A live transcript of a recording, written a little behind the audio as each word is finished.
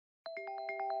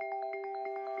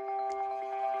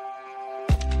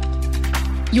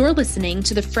You're listening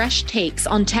to the Fresh Takes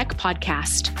on Tech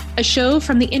podcast, a show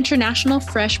from the International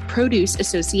Fresh Produce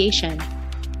Association.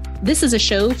 This is a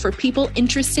show for people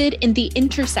interested in the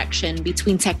intersection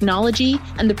between technology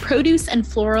and the produce and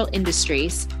floral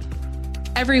industries.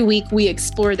 Every week, we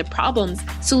explore the problems,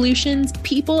 solutions,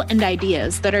 people, and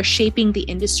ideas that are shaping the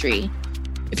industry.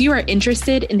 If you are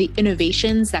interested in the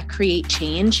innovations that create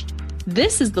change,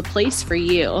 this is the place for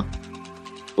you.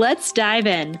 Let's dive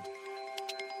in.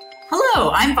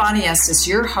 Hello, I'm Bonnie Estes,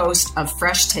 your host of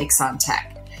Fresh Takes on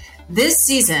Tech. This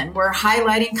season, we're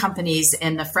highlighting companies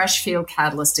in the Fresh Field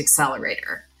Catalyst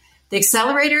Accelerator. The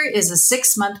Accelerator is a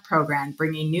 6-month program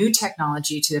bringing new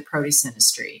technology to the produce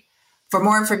industry. For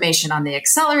more information on the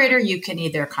Accelerator, you can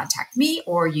either contact me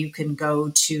or you can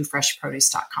go to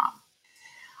freshproduce.com.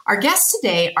 Our guests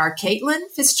today are Caitlin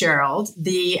Fitzgerald,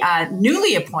 the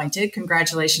newly appointed,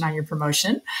 congratulations on your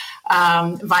promotion,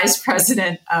 Vice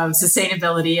President of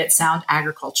Sustainability at Sound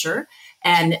Agriculture,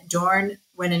 and Dorn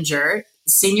Wenninger,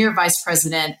 Senior Vice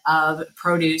President of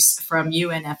Produce from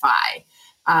UNFI.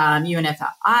 UNFI,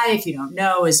 if you don't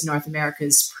know, is North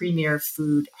America's premier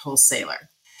food wholesaler.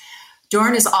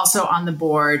 Dorn is also on the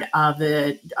board of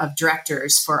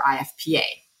directors for IFPA.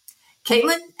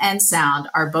 Caitlin and Sound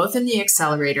are both in the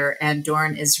Accelerator, and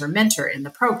Dorn is her mentor in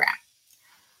the program.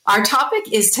 Our topic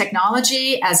is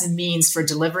technology as a means for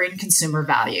delivering consumer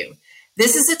value.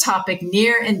 This is a topic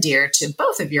near and dear to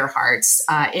both of your hearts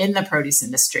in the produce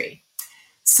industry.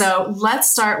 So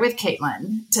let's start with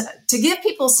Caitlin. To give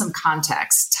people some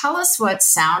context, tell us what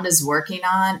Sound is working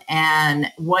on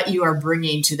and what you are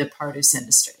bringing to the produce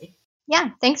industry. Yeah,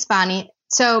 thanks, Bonnie.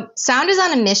 So Sound is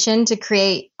on a mission to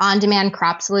create on-demand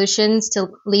crop solutions to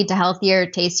lead to healthier,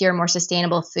 tastier, more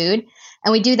sustainable food.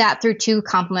 And we do that through 2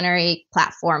 complementary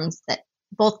platforms that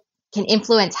both can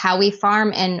influence how we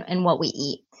farm and what we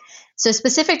eat. So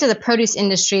specific to the produce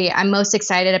industry, I'm most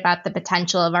excited about the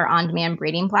potential of our on-demand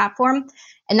breeding platform.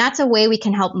 And that's a way we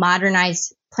can help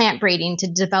modernize plant breeding to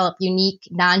develop unique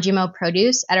non-GMO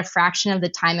produce at a fraction of the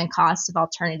time and cost of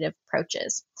alternative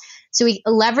approaches. So we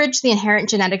leverage the inherent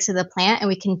genetics of the plant and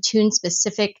we can tune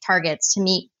specific targets to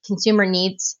meet consumer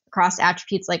needs across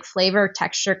attributes like flavor,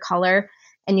 texture, color,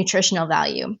 and nutritional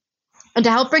value. And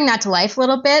to help bring that to life a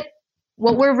little bit,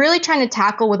 what we're really trying to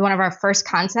tackle with one of our first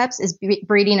concepts is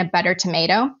breeding a better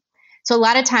tomato. So a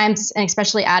lot of times, and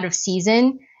especially out of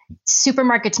season,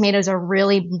 supermarket tomatoes are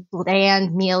really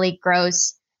bland, mealy,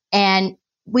 gross. And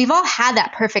we've all had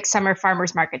that perfect summer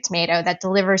farmer's market tomato that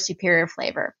delivers superior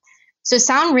flavor. So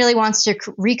Sound really wants to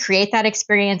recreate that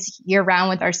experience year-round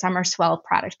with our Summer Swell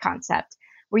product concept.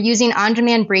 We're using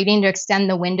on-demand breeding to extend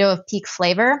the window of peak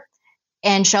flavor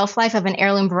and shelf life of an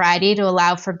heirloom variety to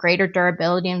allow for greater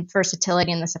durability and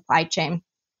versatility in the supply chain.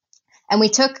 And we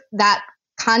took that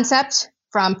concept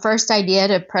from first idea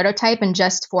to prototype in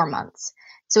just 4 months.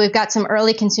 So we've got some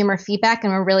early consumer feedback,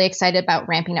 and we're really excited about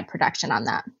ramping up production on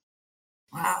that.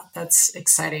 Wow, that's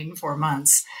exciting, 4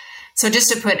 months. So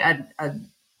just to put a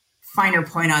finer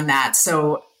point on that.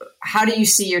 So how do you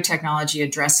see your technology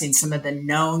addressing some of the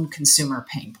known consumer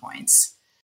pain points?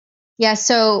 Yeah,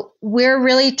 so we're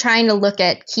really trying to look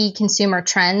at key consumer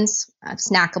trends,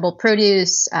 snackable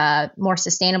produce, more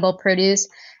sustainable produce,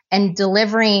 and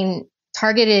delivering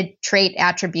targeted trait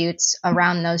attributes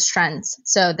around those trends.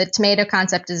 So the tomato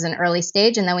concept is an early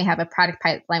stage, and then we have a product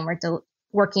pipeline we're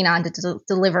working on to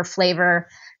deliver flavor,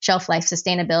 shelf life,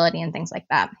 sustainability, and things like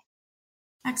that.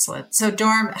 Excellent. So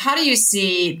Dorn, how do you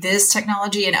see this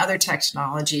technology and other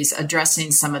technologies addressing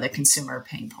some of the consumer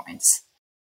pain points?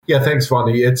 Yeah, thanks,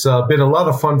 Bonnie. It's been a lot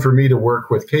of fun for me to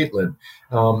work with Caitlin.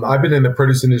 I've been in the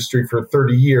produce industry for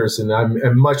 30 years, and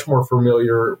I'm much more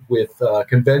familiar with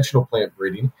conventional plant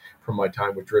breeding from my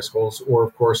time with Driscoll's, or,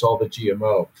 of course, all the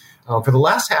GMO. For the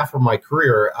last half of my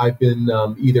career, I've been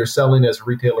either selling as a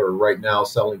retailer or right now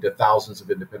selling to thousands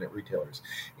of independent retailers.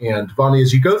 And, Bonnie,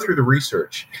 as you go through the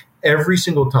research, every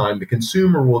single time, the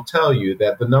consumer will tell you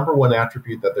that the number one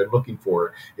attribute that they're looking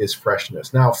for is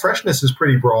freshness. Now, freshness is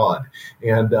pretty broad.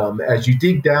 And as you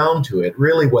dig down to it,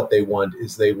 really what they want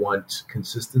is they want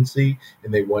consistency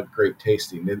and they want great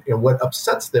tasting. And what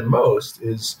upsets them most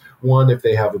is, 1, if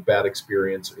they have a bad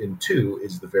experience, and 2,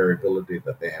 is the variability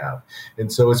that they have.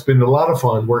 And so it's been a lot of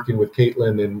fun working with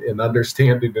Caitlin and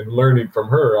understanding and learning from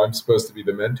her. I'm supposed to be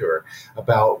the mentor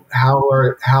about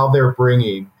how they're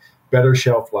bringing better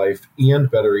shelf life and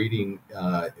better eating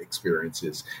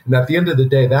experiences. And at the end of the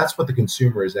day, that's what the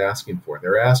consumer is asking for.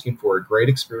 They're asking for a great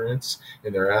experience,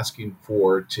 and they're asking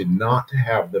for to not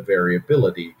have the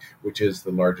variability, which is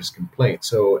the largest complaint.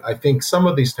 So I think some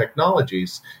of these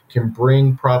technologies can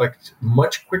bring product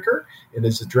much quicker and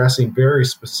is addressing very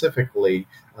specifically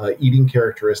eating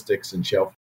characteristics and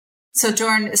shelf So,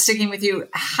 Dorn, sticking with you,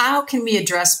 how can we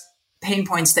address pain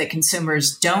points that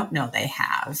consumers don't know they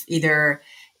have, either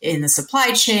in the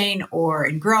supply chain or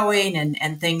in growing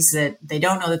and things that they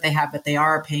don't know that they have, but they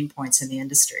are pain points in the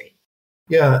industry?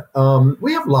 Yeah,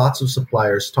 we have lots of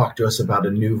suppliers talk to us about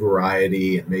a new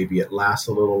variety, and maybe it lasts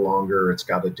a little longer. It's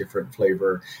got a different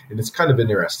flavor, and it's kind of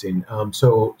interesting.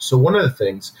 So one of the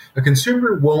things, a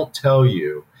consumer won't tell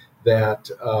you that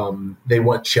they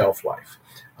want shelf life.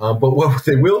 But what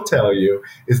they will tell you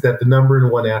is that the number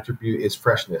one attribute is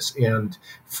freshness. And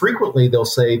frequently they'll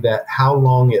say that how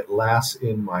long it lasts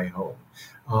in my home.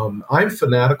 I'm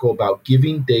fanatical about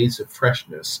giving days of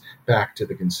freshness back to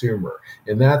the consumer.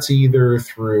 And that's either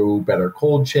through better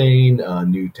cold chain,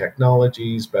 new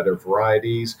technologies, better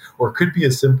varieties, or it could be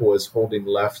as simple as holding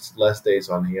less days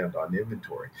on hand on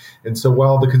inventory. And so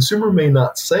while the consumer may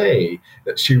not say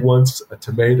that she wants a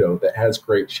tomato that has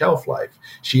great shelf life,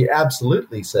 she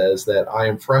absolutely says that I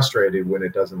am frustrated when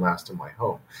it doesn't last in my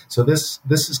home. So this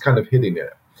is kind of hitting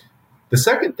it. The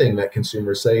second thing that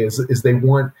consumers say is they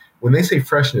want, when they say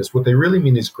freshness, what they really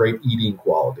mean is great eating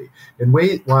quality. And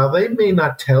while they may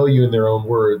not tell you in their own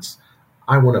words,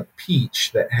 I want a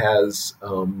peach that has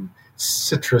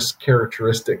citrus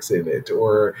characteristics in it,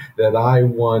 or that I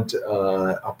want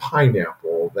a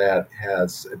pineapple that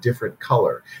has a different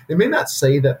color. They may not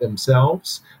say that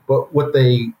themselves, but what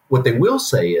they will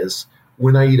say is,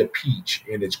 when I eat a peach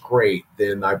and it's great,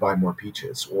 then I buy more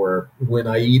peaches. Or when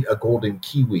I eat a golden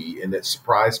kiwi and it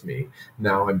surprised me,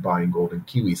 now I'm buying golden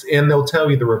kiwis. And they'll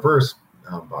tell you the reverse,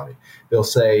 Bonnie. They'll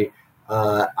say,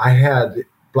 I had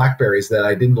blackberries that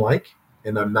I didn't like,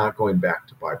 and I'm not going back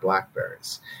to buy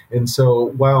blackberries. And so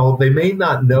while they may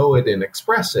not know it and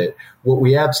express it, what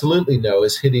we absolutely know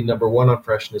is hitting number one on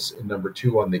freshness and number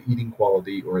two on the eating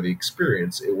quality or the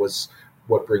experience. It was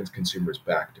what brings consumers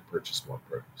back to purchase more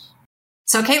produce.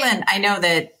 So, Caitlin, I know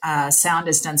that Sound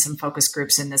has done some focus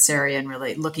groups in this area and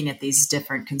really looking at these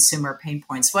different consumer pain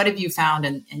points. What have you found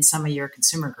in some of your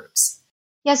consumer groups?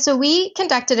 Yeah, so we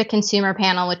conducted a consumer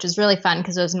panel, which was really fun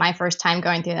because it was my first time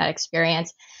going through that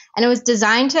experience. And it was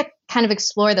designed to kind of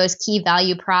explore those key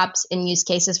value props and use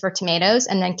cases for tomatoes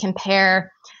and then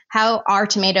compare how our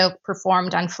tomato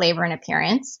performed on flavor and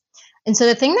appearance. And so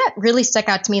the thing that really stuck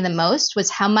out to me the most was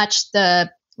how much the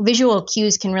visual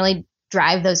cues can really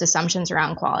drive those assumptions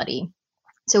around quality.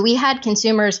 So we had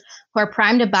consumers who are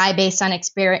primed to buy based on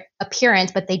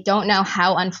appearance, but they don't know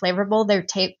how unflavorable their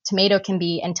tomato can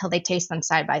be until they taste them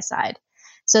side by side.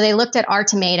 So they looked at our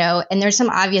tomato, and there's some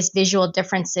obvious visual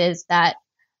differences that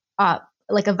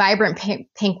like a vibrant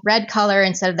pink red color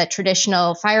instead of the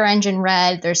traditional fire engine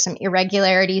red. There's some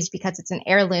irregularities because it's an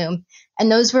heirloom,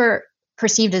 and those were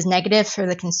perceived as negative for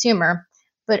the consumer.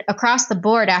 But across the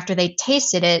board, after they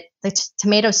tasted it, the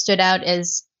tomato stood out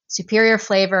as superior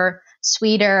flavor,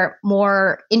 sweeter,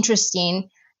 more interesting,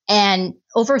 and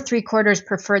over 3/4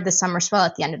 preferred the summer swell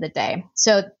at the end of the day.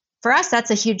 So for us,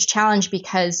 that's a huge challenge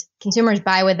because consumers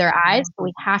buy with their eyes, but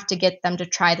we have to get them to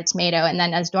try the tomato. And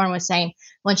then, as Dorn was saying,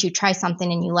 once you try something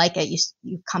and you like it,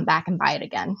 you come back and buy it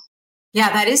again.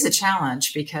 Yeah, that is a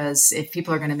challenge because if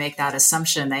people are going to make that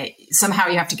assumption, somehow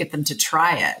you have to get them to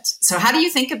try it. So how do you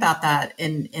think about that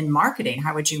in marketing?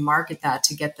 How would you market that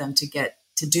to get them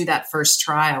to do that first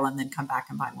trial and then come back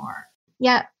and buy more?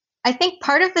 Yeah, I think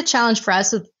part of the challenge for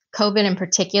us with COVID in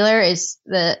particular is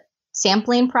the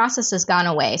sampling process has gone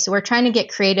away. So we're trying to get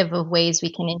creative of ways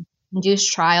we can induce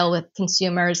trial with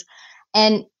consumers.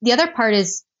 And the other part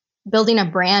is building a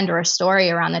brand or a story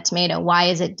around the tomato. Why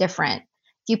is it different?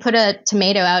 If you put a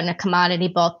tomato out in a commodity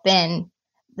bulk bin,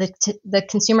 the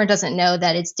consumer doesn't know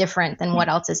that it's different than what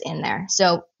else is in there.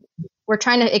 So we're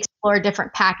trying to explore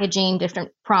different packaging,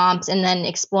 different prompts, and then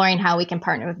exploring how we can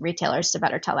partner with retailers to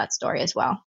better tell that story as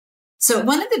well. So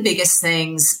one of the biggest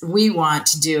things we want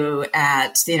to do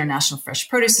at the International Fresh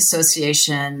Produce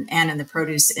Association and in the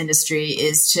produce industry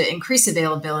is to increase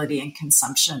availability and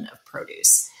consumption of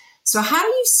produce. So how do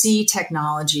you see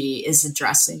technology is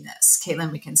addressing this?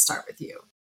 Caitlin, we can start with you.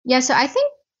 Yeah, so I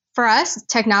think for us,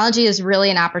 technology is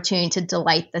really an opportunity to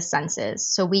delight the senses.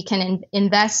 So we can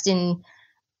invest in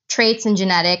traits and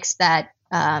genetics that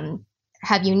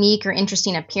have unique or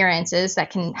interesting appearances that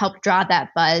can help draw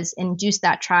that buzz, induce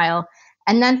that trial,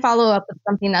 and then follow up with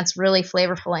something that's really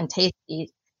flavorful and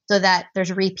tasty so that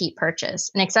there's a repeat purchase.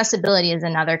 And accessibility is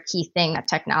another key thing that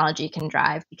technology can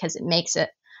drive because it makes it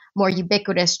more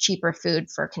ubiquitous, cheaper food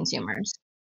for consumers.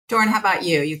 Dorn, how about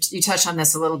you? You touched on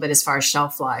this a little bit as far as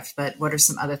shelf life, but what are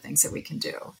some other things that we can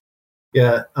do?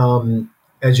 Yeah,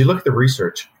 as you look at the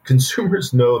research,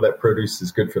 consumers know that produce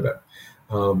is good for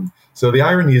them. So the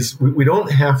irony is we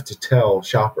don't have to tell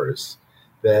shoppers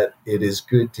that it is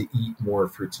good to eat more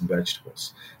fruits and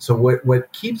vegetables. So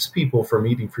what keeps people from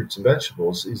eating fruits and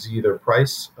vegetables is either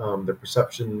price, the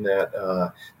perception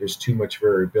that there's too much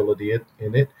variability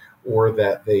in it, or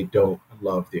that they don't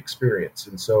love the experience.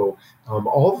 And so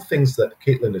all the things that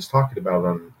Caitlin is talking about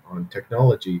on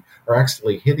technology are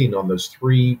actually hitting on those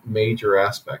three major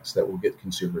aspects that will get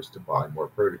consumers to buy more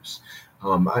produce.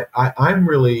 I'm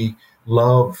really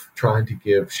love trying to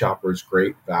give shoppers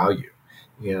great value.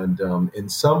 And in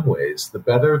some ways, the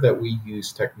better that we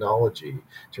use technology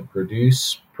to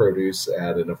produce produce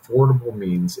at an affordable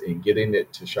means in getting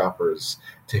it to shoppers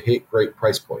to hit great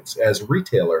price points. As a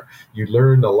retailer, you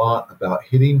learn a lot about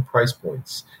hitting price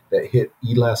points that hit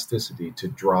elasticity to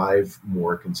drive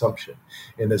more consumption.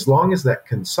 And as long as that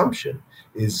consumption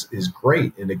is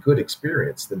great and a good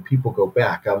experience, then people go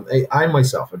back. I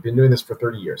myself, I've been doing this for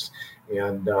 30 years.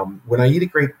 And when I eat a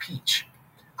great peach,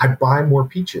 I buy more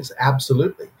peaches,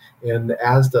 absolutely, and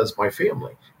as does my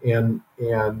family. And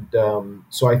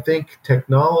so I think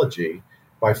technology,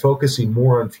 by focusing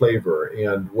more on flavor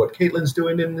and what Caitlin's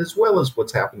doing, and as well as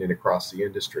what's happening across the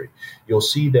industry, you'll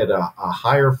see that a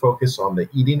higher focus on the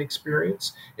eating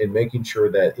experience and making sure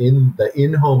that the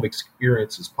in-home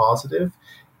experience is positive.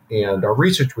 And our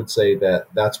research would say that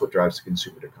that's what drives the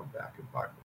consumer to come back and buy more.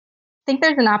 I think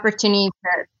there's an opportunity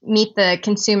to meet the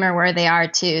consumer where they are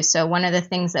too. So one of the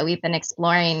things that we've been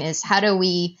exploring is how do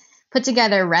we put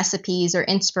together recipes or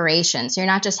inspirations? You're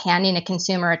not just handing a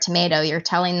consumer a tomato, you're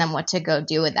telling them what to go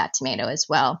do with that tomato as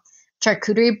well.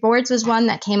 Charcuterie boards was one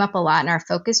that came up a lot in our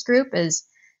focus group, is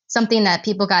something that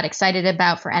people got excited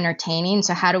about for entertaining.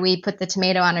 So how do we put the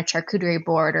tomato on a charcuterie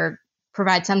board or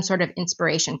provide some sort of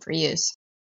inspiration for use?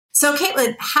 So,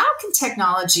 Caitlin, how can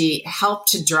technology help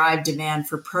to drive demand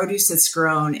for produce that's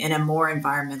grown in a more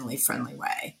environmentally friendly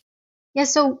way? Yeah,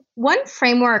 so one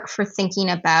framework for thinking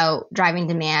about driving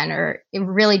demand or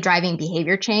really driving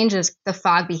behavior change is the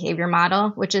FOG behavior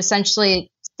model, which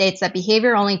essentially states that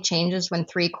behavior only changes when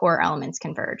three core elements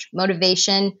converge: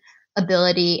 motivation,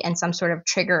 ability, and some sort of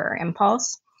trigger or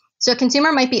impulse. So a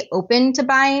consumer might be open to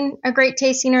buying a great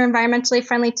tasting or environmentally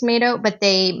friendly tomato, but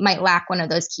they might lack one of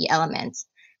those key elements.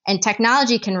 And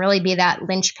technology can really be that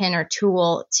linchpin or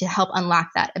tool to help unlock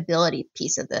that ability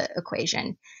piece of the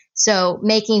equation. So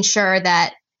making sure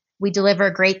that we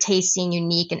deliver great tasting,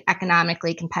 unique, and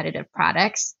economically competitive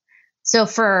products. So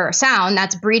for sound,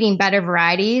 that's breeding better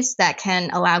varieties that can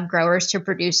allow growers to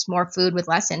produce more food with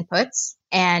less inputs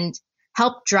and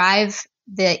help drive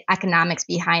the economics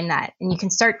behind that. And you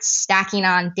can start stacking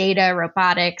on data,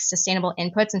 robotics, sustainable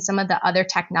inputs, and some of the other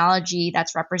technology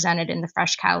that's represented in the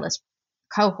Fresh Catalyst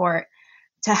cohort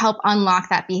to help unlock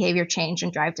that behavior change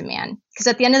and drive demand. Because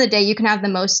at the end of the day, you can have the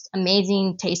most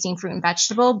amazing tasting fruit and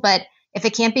vegetable, but if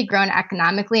it can't be grown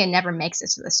economically, it never makes it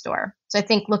to the store. So I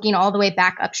think looking all the way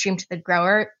back upstream to the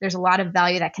grower, there's a lot of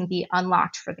value that can be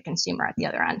unlocked for the consumer at the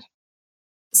other end.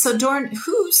 So Dorn,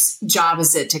 whose job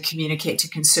is it to communicate to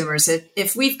consumers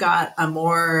if we've got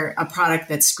a product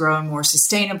that's grown more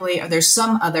sustainably, or there's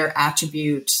some other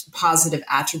positive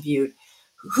attribute?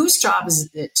 Whose job is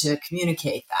it to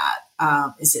communicate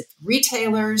that? Is it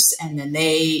retailers and then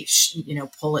they,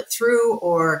 pull it through,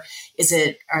 or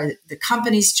are the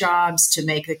company's jobs to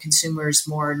make the consumers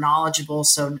more knowledgeable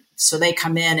so they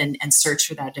come in and search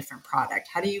for that different product?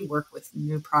 How do you work with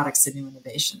new products and new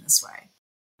innovation this way?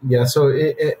 Yeah, so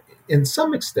in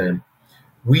some extent,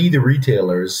 we, the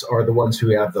retailers, are the ones who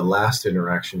have the last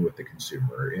interaction with the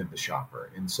consumer and the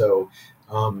shopper. And so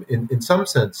in some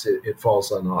sense, it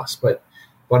falls on us. But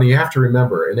you have to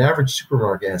remember, an average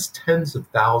supermarket has tens of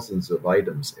thousands of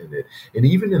items in it. And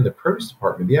even in the produce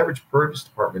department, the average produce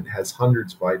department has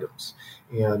hundreds of items.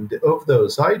 And of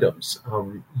those items,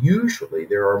 usually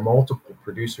there are multiple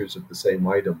producers of the same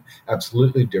item,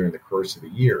 absolutely during the course of the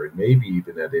year, and maybe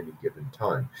even at any given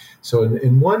time. So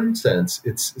in one sense,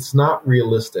 it's not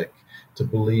realistic to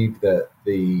believe that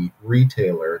the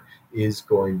retailer is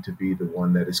going to be the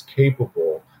one that is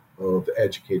capable of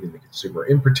educating the consumer,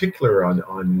 in particular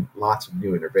on lots of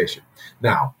new innovation.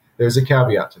 Now, there's a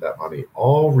caveat to that, Bonnie.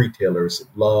 All retailers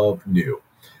love new.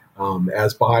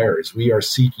 As buyers, we are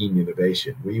seeking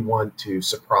innovation. We want to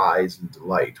surprise and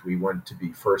delight. We want to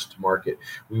be first to market.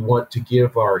 We want to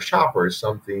give our shoppers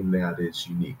something that is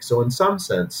unique. So in some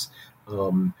sense,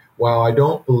 while I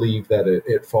don't believe that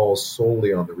it falls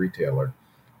solely on the retailer,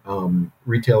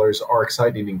 retailers are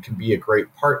exciting and can be a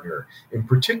great partner, in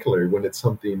particular when it's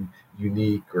something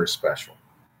unique or special.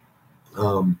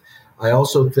 I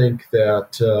also think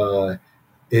that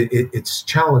it's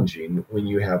challenging when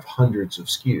you have hundreds of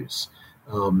SKUs.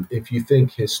 If you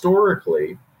think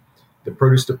historically, the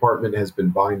produce department has been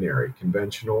binary,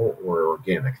 conventional or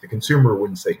organic. The consumer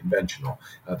wouldn't say conventional.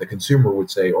 The consumer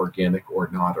would say organic or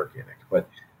not organic. But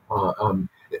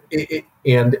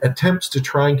and attempts to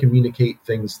try and communicate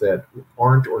things that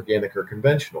aren't organic or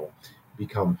conventional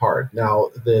become hard. Now,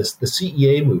 the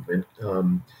CEA movement,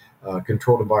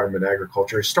 controlled environment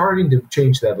agriculture, is starting to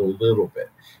change that a little bit.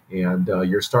 And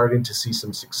you're starting to see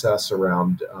some success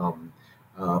around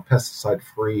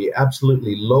pesticide-free.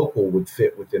 Absolutely local would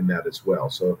fit within that as well.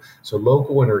 So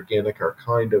local and organic are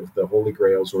kind of the holy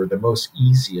grails, or the most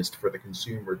easiest for the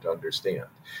consumer to understand.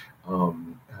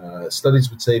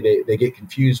 Studies would say they get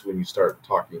confused when you start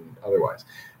talking otherwise.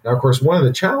 Now, of course, one of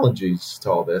the challenges to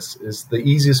all this is the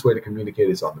easiest way to communicate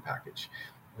is on the package.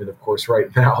 And of course, right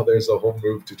now, there's a whole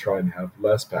move to try and have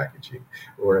less packaging,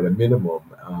 or at a minimum.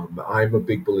 I'm a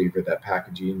big believer that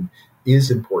packaging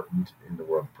is important in the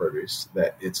world of produce,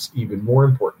 that it's even more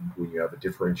important when you have a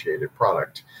differentiated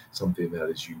product, something that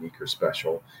is unique or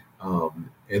special.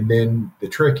 And then the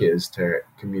trick is to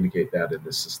communicate that in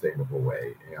a sustainable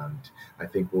way. And I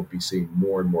think we'll be seeing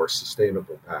more and more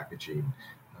sustainable packaging.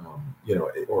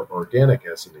 Or organic,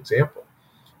 as an example,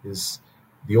 is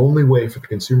the only way for the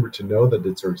consumer to know that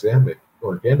it's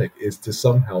organic is to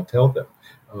somehow tell them.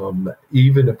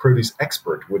 Even a produce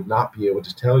expert would not be able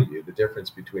to tell you the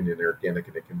difference between an organic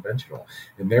and a conventional,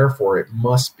 and therefore it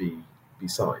must be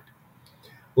signed.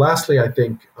 Lastly, I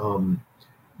think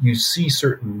you see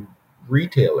certain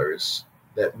retailers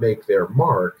that make their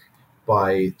mark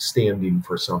by standing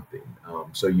for something.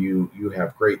 So you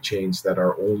have great chains that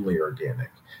are only organic.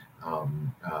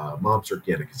 Mom's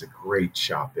Organic is a great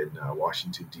shop in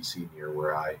Washington, D.C., near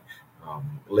where I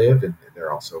live, and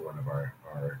they're also one of our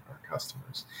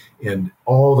customers. And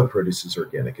all the produce is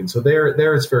organic. And so there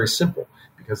it's very simple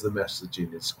because the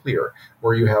messaging is clear.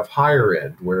 Where you have higher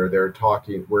end, where they're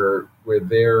talking, where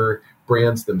their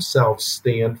brands themselves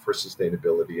stand for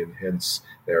sustainability, and hence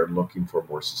they're looking for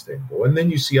more sustainable. And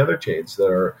then you see other chains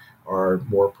that are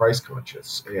more price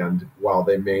conscious. And while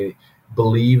they may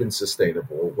believe in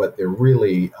sustainable, what they're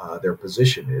really, their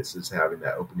position is having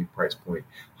that opening price point,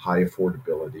 high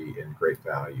affordability, and great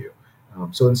value.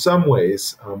 So in some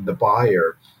ways, the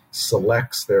buyer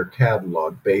selects their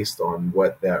catalog based on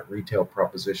what that retail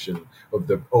proposition of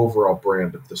the overall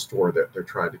brand of the store that they're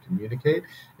trying to communicate.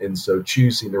 And so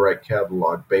choosing the right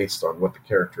catalog based on what the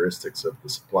characteristics of the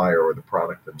supplier or the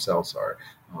product themselves are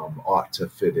ought to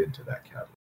fit into that catalog.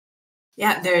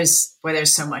 Yeah, there's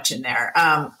so much in there.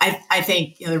 I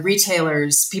think the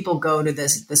retailers, people go to the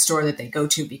store that they go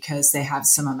to because they have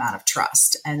some amount of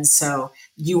trust, and so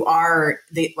you're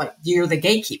the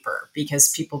gatekeeper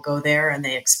because people go there and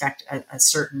they expect a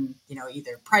certain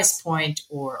either price point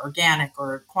or organic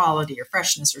or quality or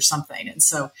freshness or something, and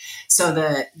so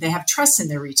they have trust in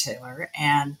their retailer,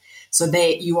 and so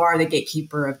you are the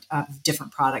gatekeeper of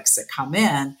different products that come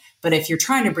in. But if you're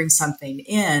trying to bring something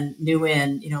new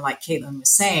in, like Caitlin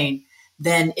was saying,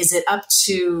 then is it up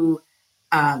to,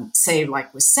 say,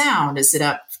 like with Sound, is it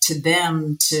up to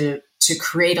them to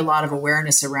create a lot of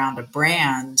awareness around a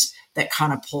brand that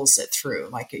kind of pulls it through?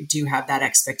 Like, do you have that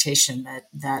expectation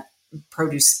that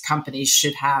produce companies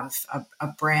should have a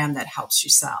brand that helps you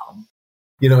sell?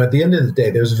 At the end of the day,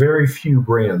 there's very few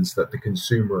brands that the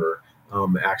consumer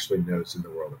actually knows in the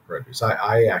world of produce.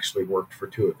 I actually worked for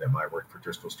two of them. I worked for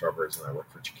Driscoll Strawberries and I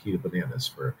worked for Chiquita Bananas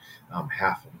for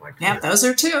half of my career. Yeah, those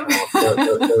are two.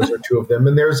 Those are two of them.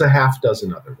 And there's a half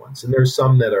dozen other ones. And there's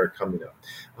some that are coming up.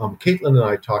 Caitlin and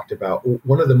I talked about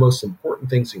one of the most important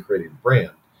things in creating a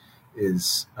brand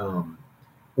is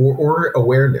or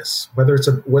awareness. Whether it's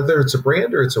a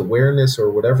brand or it's awareness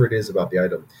or whatever it is about the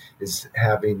item, is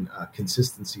having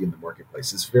consistency in the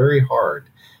marketplace. It's very hard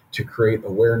to create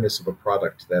awareness of a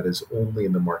product that is only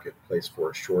in the marketplace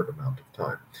for a short amount of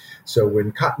time. So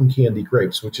when cotton candy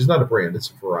grapes, which is not a brand, it's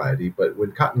a variety, but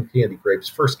when cotton candy grapes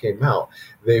first came out,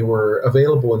 they were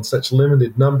available in such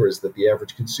limited numbers that the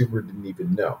average consumer didn't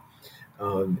even know.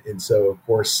 And so, of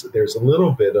course, there's a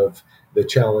little bit of the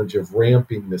challenge of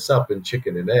ramping this up in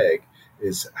chicken and egg,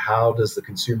 is how does the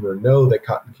consumer know that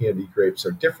cotton candy grapes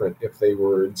are different if they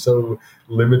were in so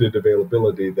limited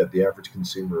availability that the average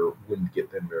consumer wouldn't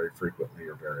get them very frequently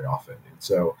or very often. And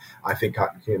so I think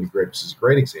cotton candy grapes is a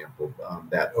great example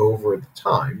that over the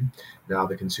time, now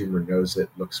the consumer knows it,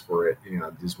 looks for it,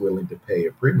 and is willing to pay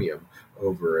a premium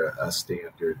over a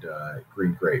standard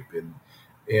green grape.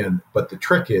 But the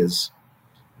trick is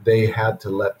they had to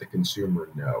let the consumer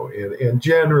know. And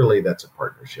generally, that's a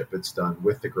partnership. It's done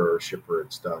with the grower shipper.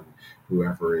 It's done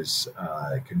whoever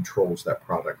controls that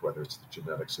product, whether it's the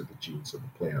genetics or the genes of the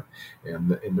plant. And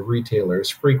the retailers,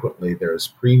 frequently, there's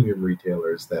premium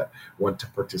retailers that want to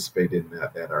participate in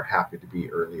that are happy to be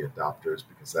early adopters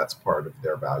because that's part of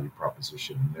their value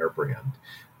proposition and their brand.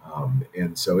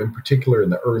 And so in particular, in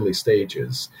the early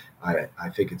stages, I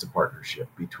think it's a partnership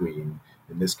between,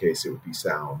 in this case, it would be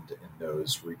Sound and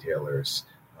those retailers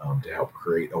to help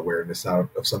create awareness out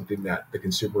of something that the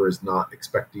consumer is not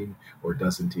expecting or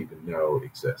doesn't even know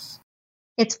exists.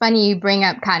 It's funny you bring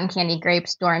up cotton candy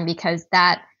grapes, Doran, because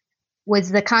that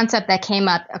was the concept that came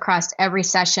up across every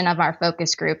session of our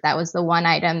focus group. That was the one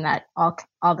item that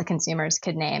all the consumers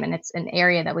could name. And it's an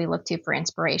area that we look to for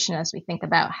inspiration as we think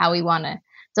about how we want to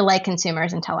delight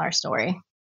consumers and tell our story.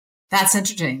 That's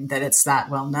interesting that it's that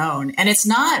well known, and it's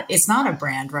not a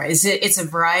brand, right? It's a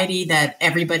variety that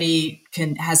everybody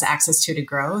has access to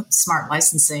grow. Smart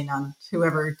licensing on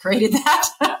whoever created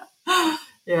that.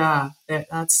 Yeah,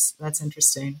 that's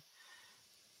interesting.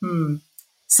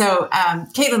 So,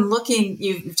 Caitlin,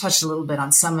 you've touched a little bit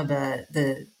on some of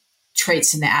the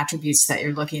traits and the attributes that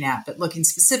you're looking at, but looking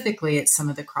specifically at some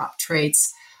of the crop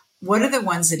traits. What are the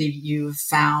ones that you've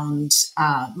found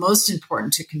most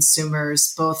important to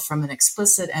consumers, both from an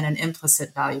explicit and an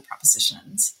implicit value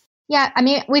propositions? Yeah, I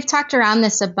mean, we've talked around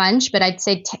this a bunch, but I'd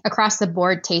say across the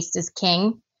board, taste is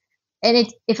king. And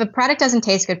if a product doesn't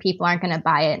taste good, people aren't going to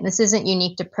buy it. And this isn't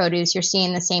unique to produce. You're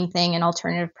seeing the same thing in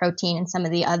alternative protein and some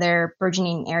of the other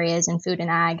burgeoning areas in food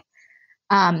and ag.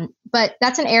 But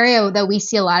that's an area that we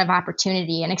see a lot of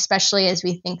opportunity, and especially as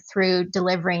we think through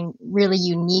delivering really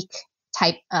unique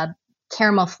type of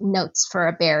caramel notes for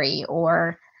a berry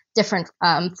or different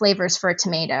flavors for a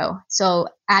tomato. So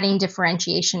adding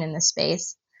differentiation in the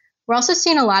space. We're also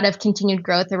seeing a lot of continued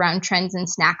growth around trends in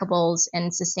snackables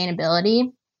and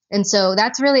sustainability. And so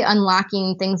that's really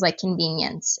unlocking things like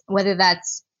convenience, whether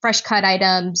that's fresh cut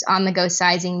items, on-the-go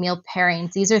sizing, meal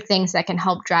pairings. These are things that can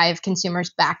help drive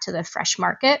consumers back to the fresh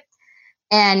market.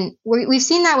 And we've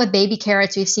seen that with baby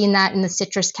carrots. We've seen that in the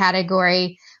citrus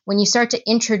category. When you start to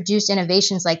introduce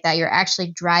innovations like that, you're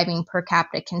actually driving per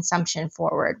capita consumption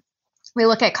forward. We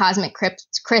look at Cosmic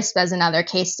Crisp as another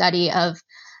case study of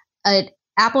an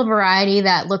apple variety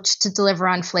that looked to deliver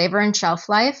on flavor and shelf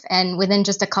life. And within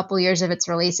just a couple years of its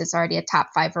release, it's already a top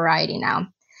 5 variety now.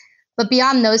 But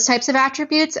beyond those types of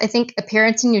attributes, I think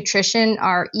appearance and nutrition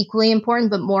are equally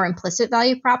important, but more implicit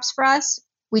value props for us.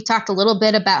 We talked a little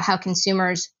bit about how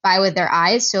consumers buy with their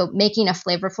eyes. So making a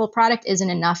flavorful product isn't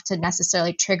enough to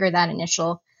necessarily trigger that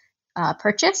initial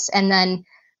purchase. And then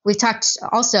we talked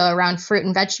also around fruit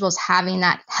and vegetables having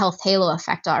that health halo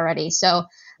effect already. So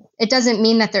it doesn't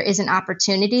mean that there isn't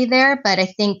opportunity there, but I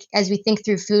think as we think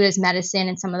through food as medicine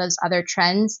and some of those other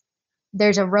trends,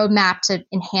 there's a roadmap to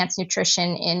enhance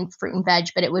nutrition in fruit and veg,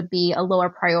 but it would be a lower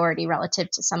priority relative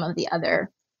to some of the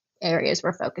other areas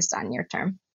we're focused on near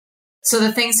term. So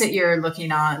the things that you're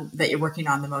working on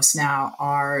the most now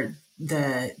are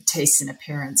the taste and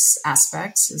appearance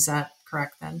aspects. Is that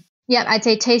correct then? Yeah, I'd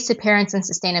say taste, appearance, and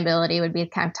sustainability would be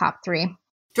kind of top 3.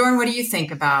 Doran, what do you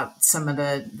think about some of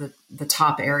the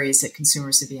top areas that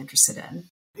consumers would be interested in?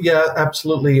 Yeah,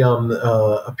 absolutely.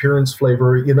 Appearance,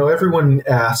 flavor. Everyone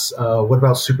asks, what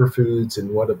about superfoods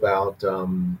and what about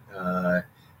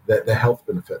the health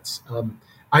benefits?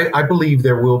 I believe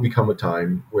there will become a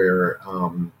time where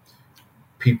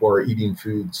people are eating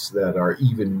foods that are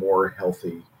even more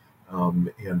healthy,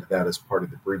 and that is part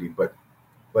of the breeding.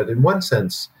 But in one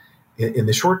sense, in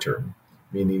the short term,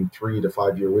 meaning 3 to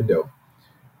 5 year window,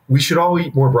 we should all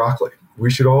eat more broccoli. We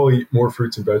should all eat more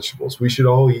fruits and vegetables. We should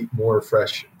all eat more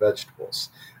fresh vegetables.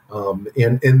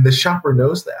 And the shopper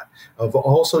knows that. Of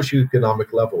all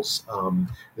socioeconomic levels,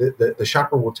 the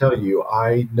shopper will tell you,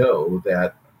 I know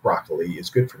that broccoli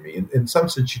is good for me. In some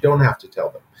sense, you don't have to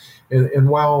tell them. And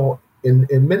while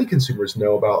and many consumers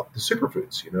know about the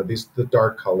superfoods, the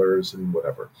dark colors and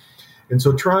whatever. And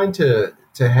so trying to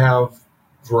have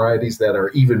varieties that are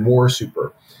even more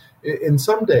super. And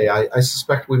someday, I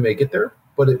suspect we may get there.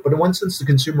 But in one sense, the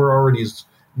consumer already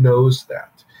knows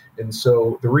that. And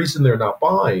so the reason they're not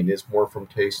buying is more from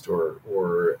taste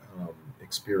or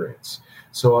experience.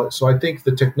 So I think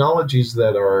the technologies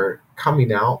that are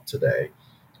coming out today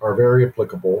are very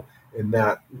applicable in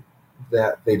that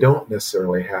they don't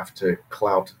necessarily have to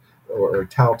clout or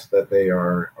tout that they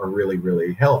are really,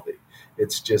 really healthy.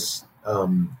 It's just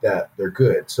that they're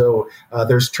good. So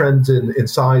there's trends in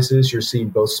sizes. You're seeing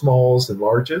both smalls and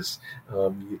larges.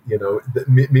 The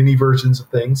mini versions of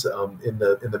things in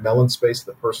the melon space.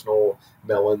 The personal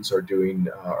melons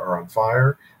are on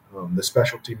fire. The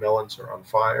specialty melons are on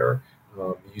fire.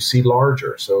 You see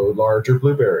larger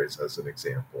blueberries as an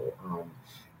example.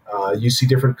 You see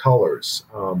different colors.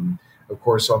 Of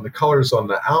course, on the colors on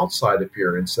the outside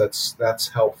appearance, that's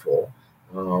helpful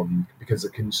because the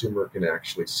consumer can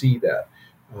actually see that.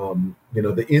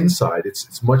 The inside,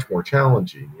 it's much more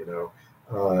challenging.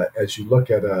 As you look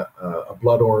at a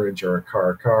blood orange or a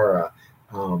caracara,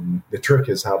 the trick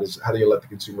is how do you let the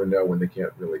consumer know when they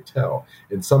can't really tell?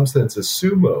 In some sense, a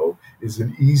sumo is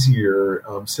an easier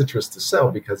citrus to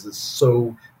sell because it's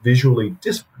so visually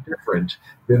different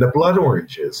than the blood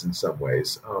orange is in some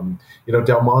ways.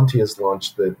 Del Monte has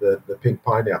launched the pink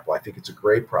pineapple. I think it's a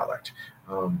great product.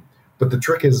 But the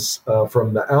trick is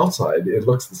from the outside, it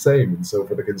looks the same. And so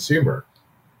for the consumer,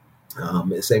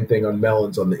 same thing on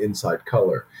melons on the inside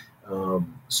color.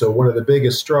 So one of the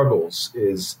biggest struggles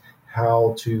is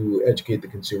how to educate the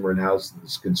consumer and how's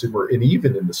this consumer, and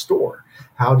even in the store,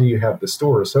 how do you have the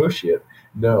store associate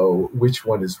know which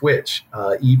one is which,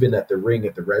 even at the ring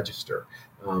at the register?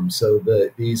 So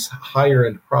these higher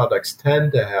end products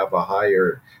tend to have a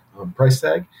higher price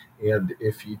tag. And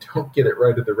if you don't get it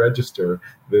right at the register,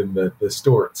 then the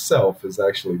store itself is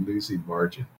actually losing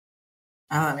margin.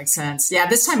 Oh, that makes sense. Yeah,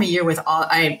 this time of year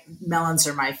melons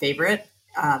are my favorite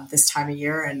this time of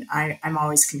year, and I'm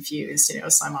always confused,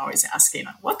 so I'm always asking,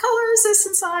 what color is this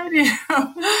inside?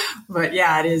 But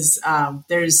yeah, it is.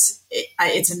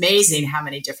 It's amazing how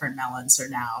many different melons are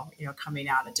now, coming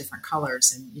out in different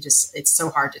colors, and it's so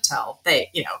hard to tell. They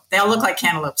all look like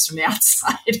cantaloupes from the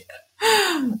outside.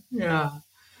 Yeah.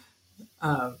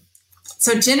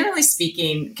 So generally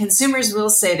speaking, consumers will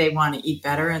say they want to eat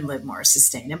better and live more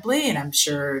sustainably. And I'm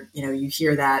sure, you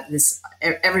hear that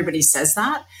everybody says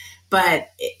that. But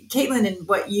Caitlin, in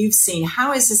what you've seen,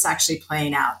 how is this actually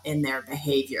playing out in their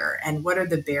behavior? And what are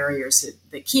the barriers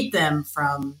that keep them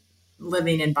from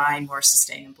living and buying more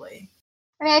sustainably?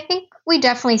 I think we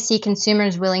definitely see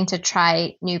consumers willing to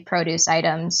try new produce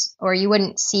items, or you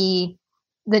wouldn't see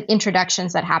the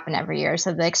introductions that happen every year.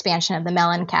 So the expansion of the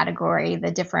melon category,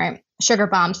 the different sugar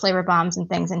bombs, flavor bombs, and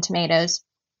things in tomatoes.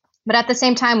 But at the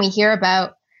same time, we hear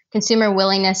about consumer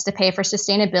willingness to pay for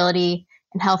sustainability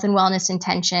and health and wellness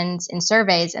intentions in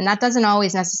surveys. And that doesn't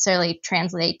always necessarily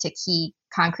translate to key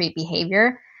concrete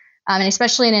behavior. And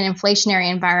especially in an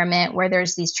inflationary environment where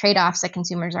there's these trade-offs that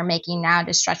consumers are making now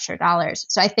to stretch their dollars.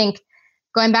 So I think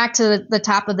going back to the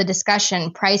top of the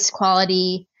discussion, price,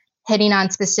 quality, hitting on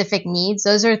specific needs,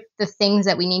 those are the things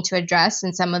that we need to address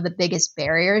and some of the biggest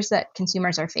barriers that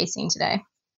consumers are facing today.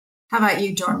 How about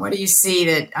you, Dorn? What do you see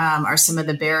that are some of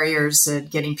the barriers to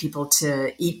getting people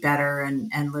to eat better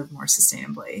and live more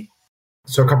sustainably?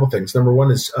 So a couple things. Number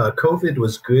one is COVID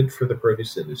was good for the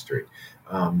produce industry.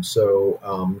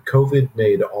 COVID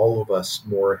made all of us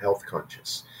more health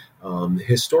conscious.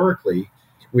 Historically,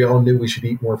 we all knew we should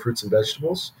eat more fruits and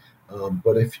vegetables.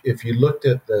 But if you looked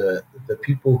at the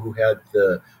people who had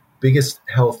the biggest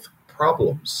health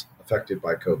problems affected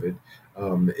by COVID,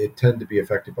 it tended to be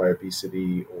affected by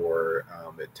obesity, or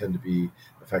it tended to be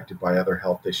affected by other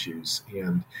health issues.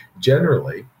 And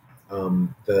generally,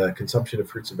 the consumption of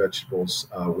fruits and vegetables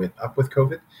went up with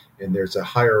COVID, and there's a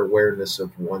higher awareness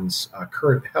of one's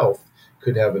current health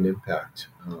could have an impact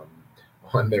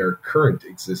on their current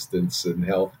existence and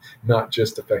health, not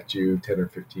just affect you 10 or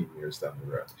 15 years down the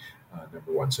road.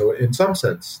 Number one. So in some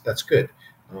sense, that's good.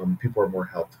 People are more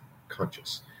health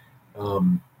conscious.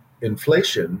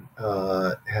 Inflation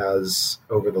has,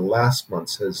 over the last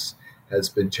months, has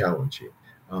been challenging,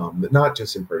 not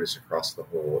just in produce, across the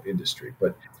whole industry.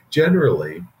 But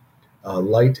generally,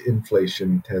 light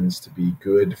inflation tends to be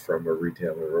good from a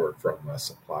retailer or from a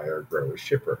supplier, grower,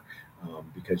 shipper,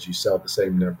 because you sell the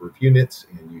same number of units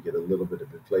and you get a little bit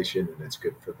of inflation, and it's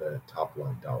good for the top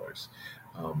line dollars.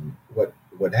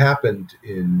 What happened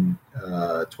in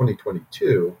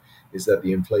 2022 is that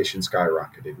the inflation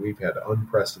skyrocketed. We've had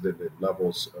unprecedented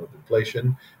levels of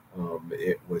inflation.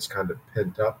 It was kind of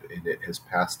pent up, and it has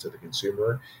passed to the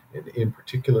consumer. And in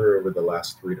particular, over the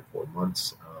last 3 to 4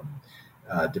 months,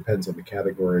 depends on the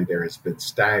category, there has been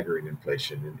staggering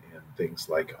inflation in things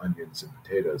like onions and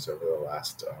potatoes over the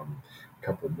last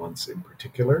couple of months in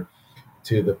particular,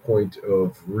 to the point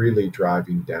of really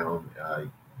driving down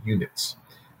units.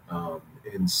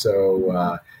 And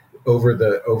so over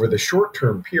the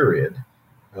short-term period,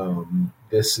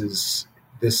 this is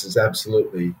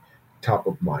absolutely top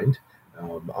of mind.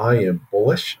 I am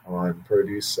bullish on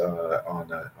produce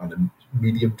on a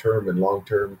medium term and long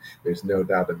term. There's no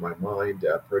doubt in my mind.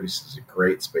 Produce is a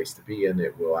great space to be in.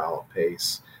 It will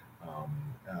outpace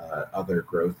other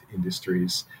growth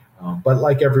industries. But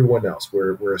like everyone else,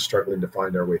 we're struggling to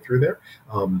find our way through there.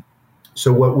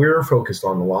 So what we're focused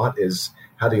on a lot is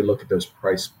how do you look at those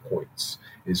price points,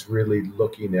 is really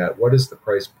looking at what is the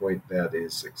price point that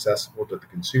is accessible to the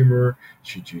consumer,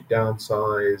 should you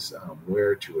downsize,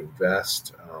 where to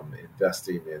invest,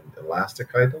 investing in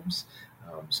elastic items,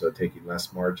 so taking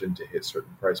less margin to hit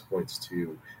certain price points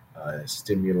to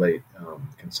stimulate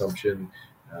consumption.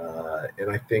 And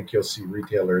I think you'll see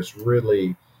retailers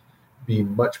really be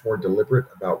much more deliberate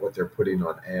about what they're putting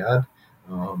on ad.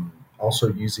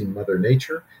 Also using Mother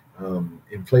Nature.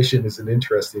 Inflation is an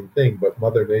interesting thing, but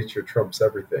Mother Nature trumps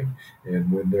everything.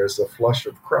 And when there's a flush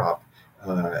of crop,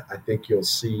 I think you'll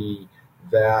see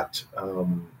that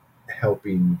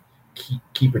helping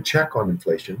keep a check on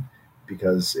inflation,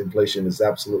 because inflation is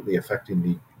absolutely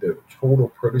affecting the total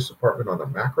produce department on a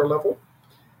macro level.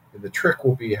 And the trick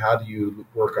will be, how do you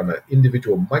work on an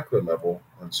individual micro level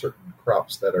on certain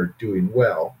crops that are doing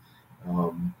well,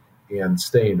 and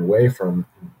staying away from,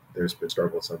 there's been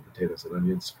struggles on potatoes and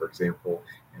onions, for example,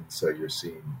 and so you're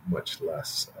seeing much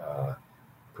less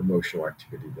promotional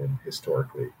activity than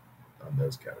historically on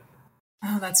those categories.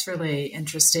 Oh, that's really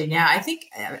interesting. Yeah, I think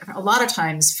a lot of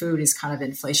times food is kind of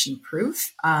inflation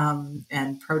proof,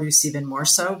 and produce even more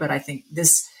so. But I think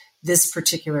this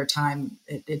particular time,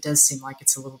 it does seem like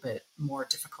it's a little bit more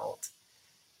difficult.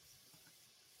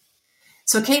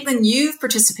 So, Caitlin, you've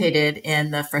participated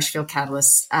in the Freshfield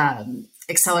Catalyst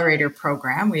Accelerator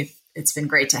program. It's been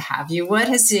great to have you. What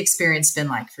has the experience been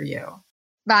like for you?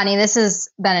 Bonnie, this has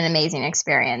been an amazing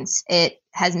experience. It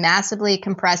has massively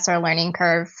compressed our learning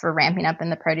curve for ramping up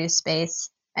in the produce space.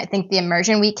 I think the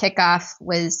Immersion Week kickoff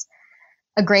was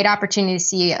a great opportunity to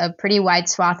see a pretty wide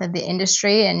swath of the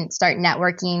industry and start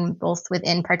networking both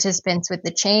within participants with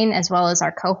the chain as well as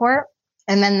our cohort.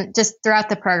 And then just throughout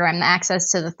the program, the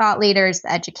access to the thought leaders,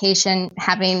 the education,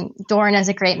 having Doran as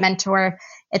a great mentor,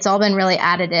 it's all been really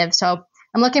additive. So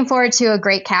I'm looking forward to a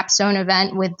great capstone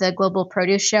event with the Global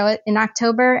Produce Show in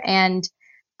October, and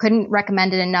couldn't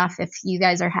recommend it enough if you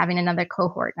guys are having another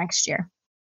cohort next year.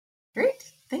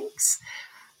 Great, thanks.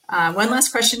 One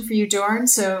last question for you, Doran.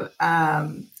 So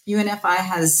UNFI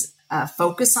has a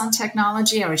focus on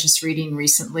technology. I was just reading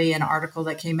recently an article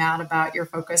that came out about your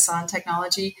focus on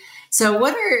technology. So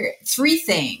what are 3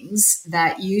 things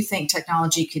that you think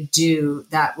technology could do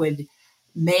that would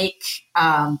make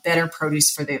better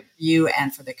produce for you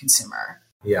and for the consumer?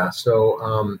 Yeah,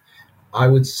 so I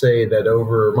would say that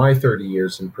over my 30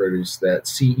 years in produce, that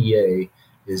CEA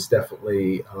is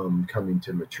definitely coming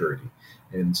to maturity.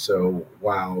 And so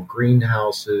while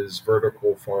greenhouses,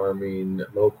 vertical farming,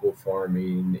 local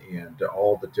farming, and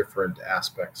all the different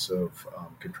aspects of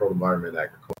controlled environment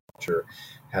agriculture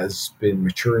has been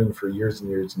maturing for years and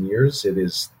years and years, it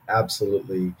is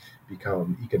absolutely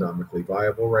become economically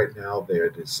viable right now. There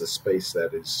is a space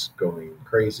that is going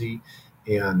crazy.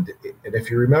 And if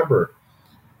you remember,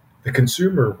 the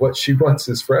consumer, what she wants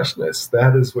is freshness.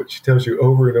 That is what she tells you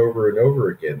over and over and over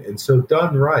again. And so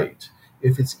done right,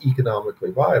 if it's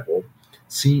economically viable,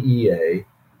 CEA,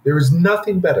 there is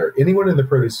nothing better. Anyone in the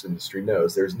produce industry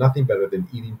knows there's nothing better than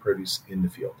eating produce in the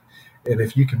field. And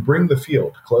if you can bring the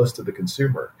field close to the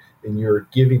consumer, then you're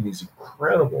giving these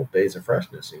incredible days of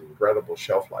freshness and incredible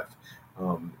shelf life.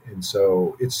 And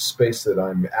so it's a space that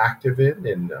I'm active in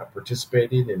and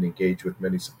participating and engage with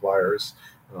many suppliers.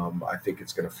 I think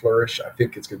it's going to flourish. I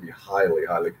think it's going to be highly,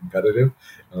 highly competitive.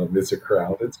 It's a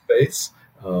crowded space.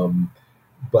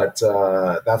 But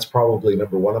that's probably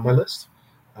number 1 on my list.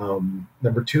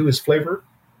 Number 2 is flavor.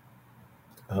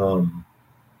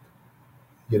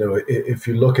 If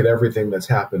you look at everything that's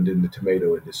happened in the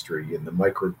tomato industry, in the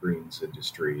microgreens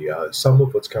industry, some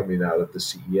of what's coming out of the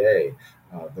CEA,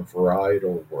 the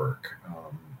varietal work,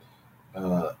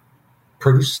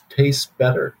 produce tastes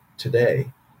better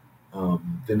today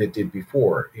than it did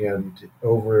before. And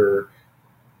over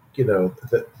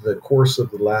the course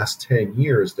of the last 10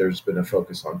 years, there's been a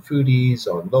focus on foodies,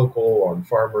 on local, on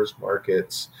farmers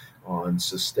markets, on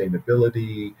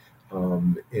sustainability,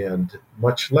 and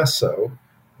much less so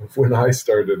when I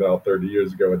started out 30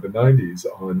 years ago in the 90s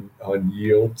on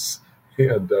yields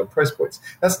and price points.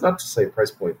 That's not to say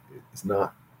price point is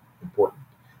not important.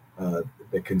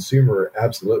 The consumer,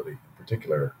 absolutely, in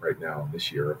particular right now in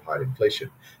this year of high inflation,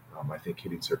 I think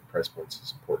hitting certain price points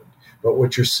is important. But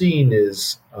what you're seeing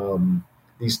is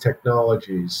these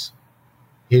technologies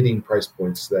hitting price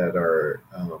points that are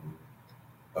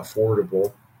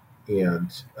affordable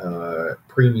and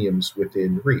premiums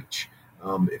within reach.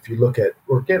 If you look at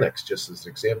organics, just as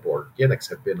an example, organics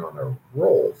have been on a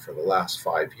roll for the last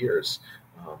 5 years,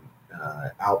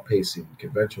 outpacing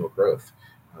conventional growth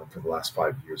for the last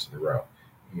 5 years in a row.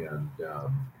 And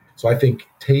so I think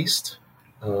taste,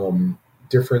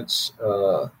 difference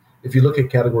if you look at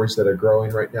categories that are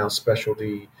growing right now,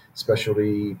 specialty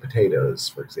potatoes,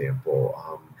 for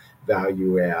example,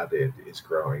 value added is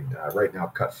growing. Right now,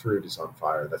 cut fruit is on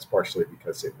fire. That's partially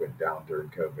because it went down during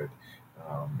COVID.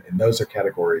 And those are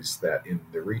categories that in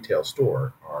the retail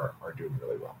store are doing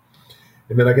really well.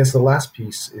 And then I guess the last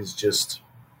piece is just,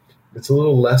 it's a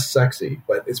little less sexy,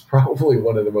 but it's probably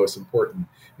one of the most important,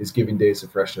 is giving days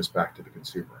of freshness back to the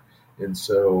consumer. And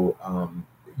so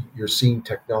you're seeing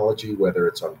technology, whether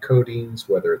it's on coatings,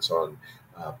 whether it's on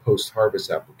post-harvest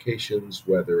applications,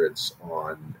 whether it's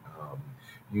on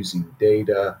using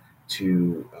data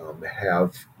to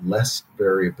have less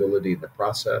variability in the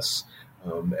process,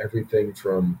 everything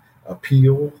from a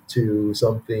peel to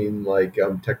something like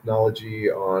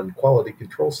technology on quality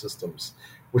control systems.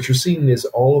 What you're seeing is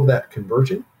all of that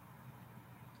conversion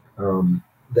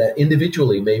that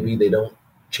individually maybe they don't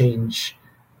change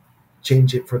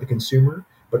it for the consumer,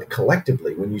 but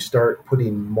collectively, when you start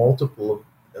putting multiple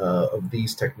of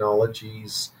these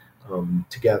technologies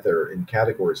together in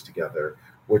categories together,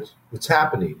 what's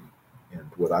happening, and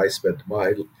what I spend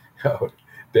my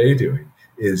day doing,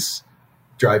 is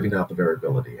driving out the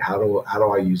variability. How do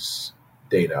I use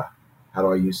data? How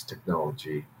do I use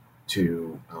technology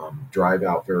to drive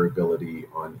out variability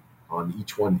on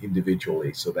each one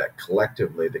individually, so that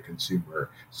collectively the consumer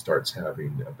starts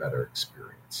having a better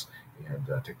experience? And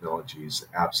technologies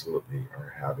absolutely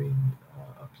are having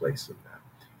a place in that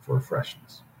for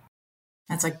freshness.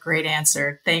 That's a great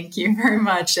answer. Thank you very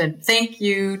much. And thank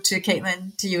you to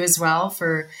Caitlin, to you as well,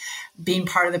 for being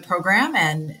part of the program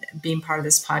and being part of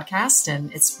this podcast.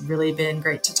 And it's really been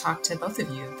great to talk to both of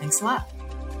you. Thanks a lot.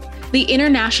 The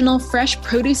International Fresh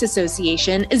Produce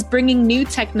Association is bringing new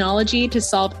technology to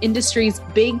solve industry's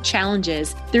big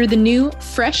challenges through the new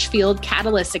Fresh Field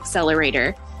Catalyst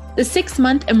Accelerator. The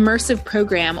 6-month immersive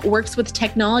program works with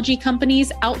technology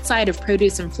companies outside of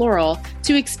produce and floral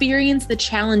to experience the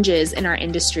challenges in our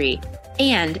industry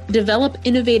and develop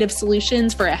innovative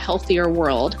solutions for a healthier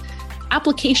world.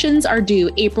 Applications are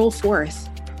due April 4th.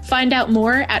 Find out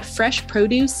more at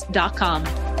freshproduce.com.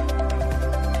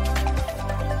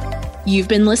 You've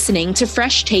been listening to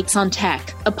Fresh Takes on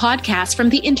Tech, a podcast from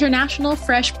the International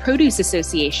Fresh Produce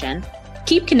Association.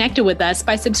 Keep connected with us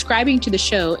by subscribing to the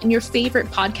show in your favorite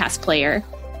podcast player.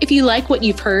 If you like what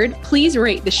you've heard, please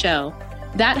rate the show.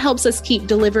 That helps us keep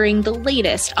delivering the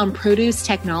latest on produce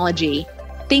technology.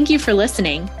 Thank you for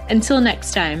listening. Until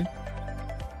next time.